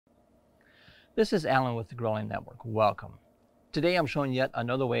This is Alan with the Grilling Network. Welcome. Today I'm showing yet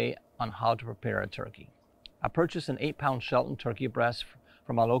another way on how to prepare a turkey. I purchased an 8-pound Shelton turkey breast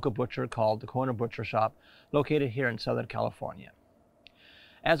from a local butcher called the Corner Butcher Shop, located here in Southern California.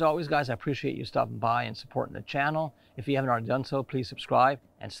 As always, guys, I appreciate you stopping by and supporting the channel. If you haven't already done so, please subscribe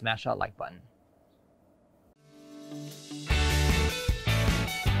and smash that like button.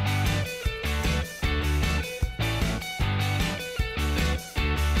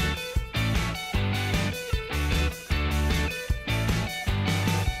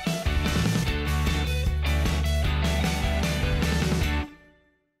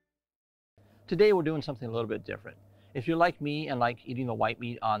 Today we're doing something a little bit different. If you're like me and like eating the white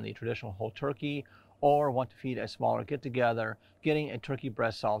meat on the traditional whole turkey, or want to feed a smaller get-together, getting a turkey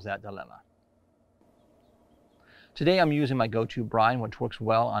breast solves that dilemma. Today I'm using my go-to brine, which works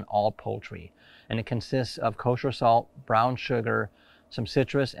well on all poultry, and it consists of kosher salt, brown sugar, some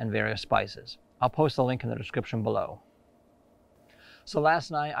citrus, and various spices. I'll post the link in the description below. So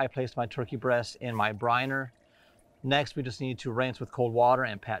last night I placed my turkey breast in my briner. Next we just need to rinse with cold water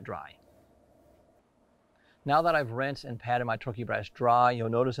and pat dry. Now that I've rinsed and patted my turkey breast dry, you'll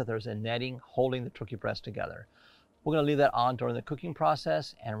notice that there's a netting holding the turkey breast together. We're going to leave that on during the cooking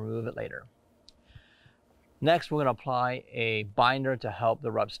process and remove it later. Next, we're going to apply a binder to help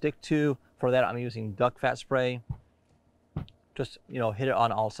the rub stick to. For that, I'm using duck fat spray. Just, hit it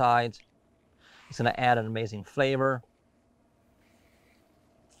on all sides. It's going to add an amazing flavor.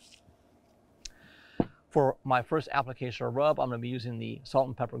 For my first application of rub, I'm going to be using the salt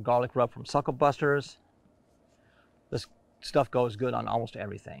and pepper garlic rub from Suckle Busters. This stuff goes good on almost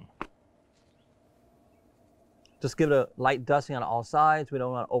everything. Just give it a light dusting on all sides. We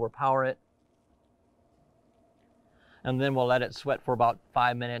don't want to overpower it. And then we'll let it sweat for about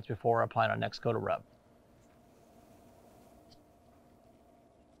 5 minutes before applying our next coat of rub.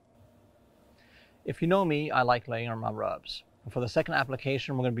 If you know me, I like layering my rubs. And for the second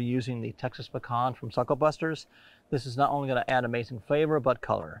application, we're going to be using the Texas Pecan from Suckle Busters. This is not only going to add amazing flavor, but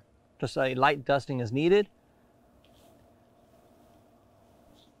color. Just a light dusting is needed.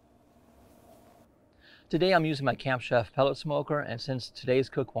 Today I'm using my CampChef pellet smoker, and since today's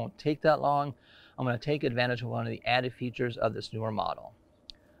cook won't take that long, I'm going to take advantage of one of the added features of this newer model.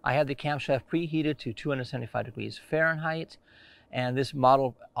 I have the CampChef preheated to 275 degrees Fahrenheit, and this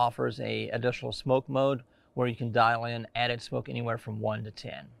model offers an additional smoke mode where you can dial in added smoke anywhere from 1 to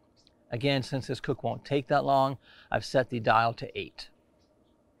 10. Again, since this cook won't take that long, I've set the dial to 8.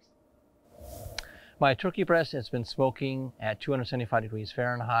 My turkey breast has been smoking at 275 degrees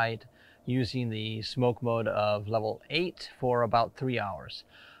Fahrenheit using the smoke mode of level 8 for about 3 hours.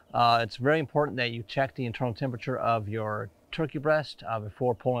 It's very important that you check the internal temperature of your turkey breast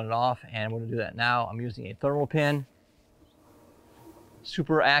before pulling it off, and we're going to do that now. I'm using a thermal pin.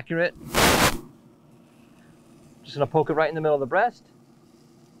 Super accurate. Just going to poke it right in the middle of the breast.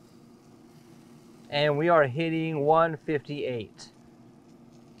 And we are hitting 158.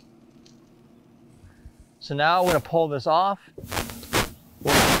 So now we're going to pull this off.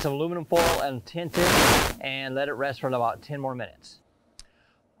 We'll get some aluminum foil and tint it and let it rest for about 10 more minutes.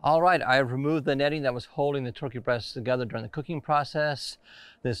 All right, I've removed the netting that was holding the turkey breast together during the cooking process.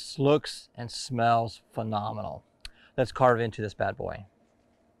 This looks and smells phenomenal. Let's carve into this bad boy.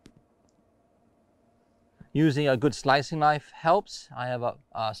 Using a good slicing knife helps. I have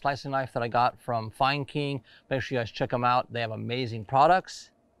a slicing knife that I got from Fine King. Make sure you guys check them out. They have amazing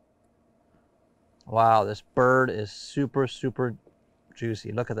products. Wow, this bird is super, super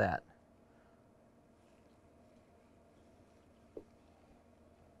juicy. Look at that.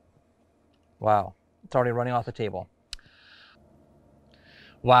 Wow, it's already running off the table.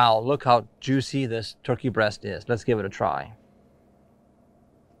 Wow, look how juicy this turkey breast is. Let's give it a try.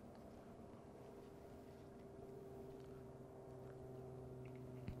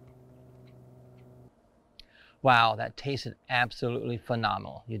 Wow, that tasted absolutely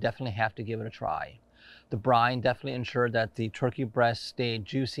phenomenal. You definitely have to give it a try. The brine definitely ensured that the turkey breast stayed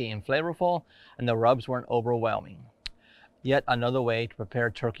juicy and flavorful, and the rubs weren't overwhelming. Yet another way to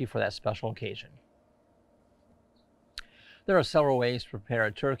prepare turkey for that special occasion. There are several ways to prepare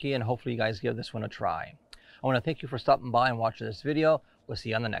a turkey, and hopefully you guys give this one a try. I want to thank you for stopping by and watching this video. We'll see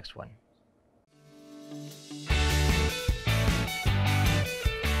you on the next one.